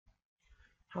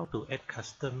How to add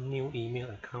custom new email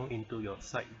account into your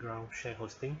Siteground share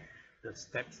hosting. The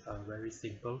steps are very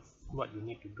simple. What you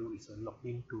need to do is log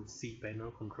in to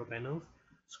cPanel control panels,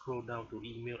 scroll down to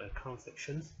email account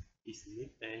sections,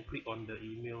 and click on the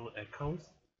email accounts.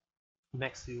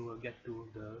 Next, you will get to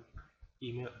the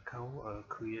email account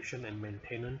creation and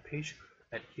maintenance page.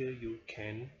 At here, you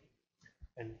can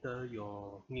enter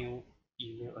your new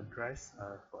email address.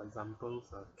 For example,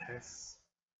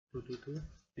 test222.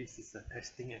 This is a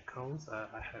testing account.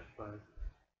 I have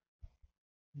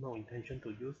no intention to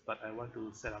use, but I want to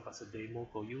set up as a demo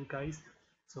for you guys.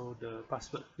 So the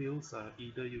password fields,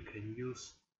 either you can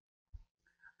use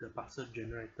the password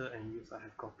generator and use I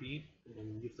have copied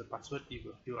and use the password. It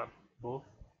will fill up both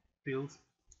fields,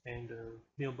 and the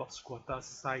mailbox quota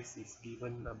size is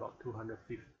given about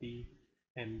 250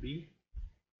 MB.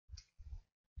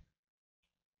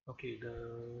 Okay,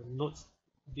 the notes,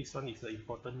 this one is the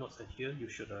important notes here. You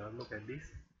should look at this.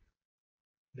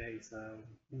 There is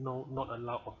not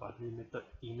allowed of unlimited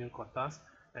email quotas,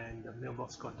 and the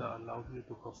mailbox quota allows you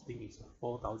to hosting is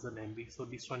 4000 MB. So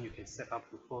this one you can set up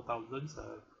to 4000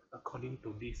 according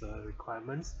to these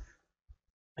requirements.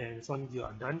 And once you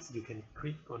are done, you can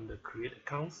click on the create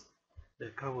accounts. The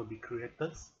account will be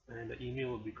created and the email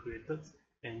will be created,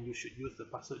 and you should use the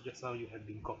password just how you have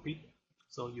been copied.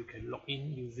 So you can log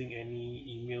in using any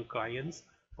email clients,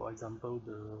 for example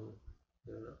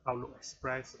the Outlook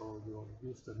Express, or you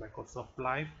use the Microsoft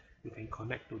Live. You can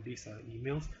connect to these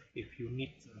emails. If you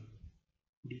need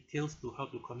details to how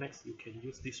to connect, you can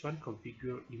use this one,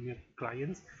 configure email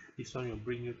clients. This one will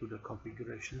bring you to the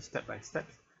configuration step by step,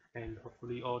 and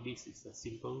hopefully all this is a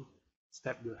simple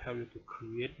step will help you to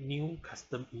create new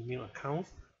custom email accounts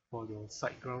for your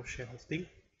Siteground share hosting.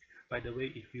 By the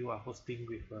way, if you are hosting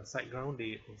with Siteground,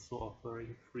 they also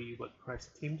offering free WordPress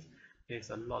themes. There's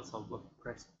a lot of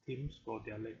WordPress themes for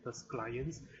their latest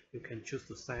clients. You can choose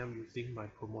to sign up using my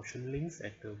promotion links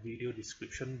at the video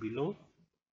description below.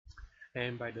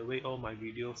 And by the way, all my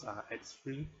videos are ads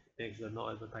free. There is no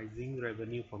advertising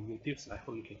revenue from YouTube, so I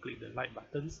hope you can click the like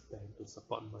buttons and to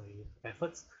support my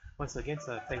efforts. Once again,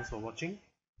 thanks for watching.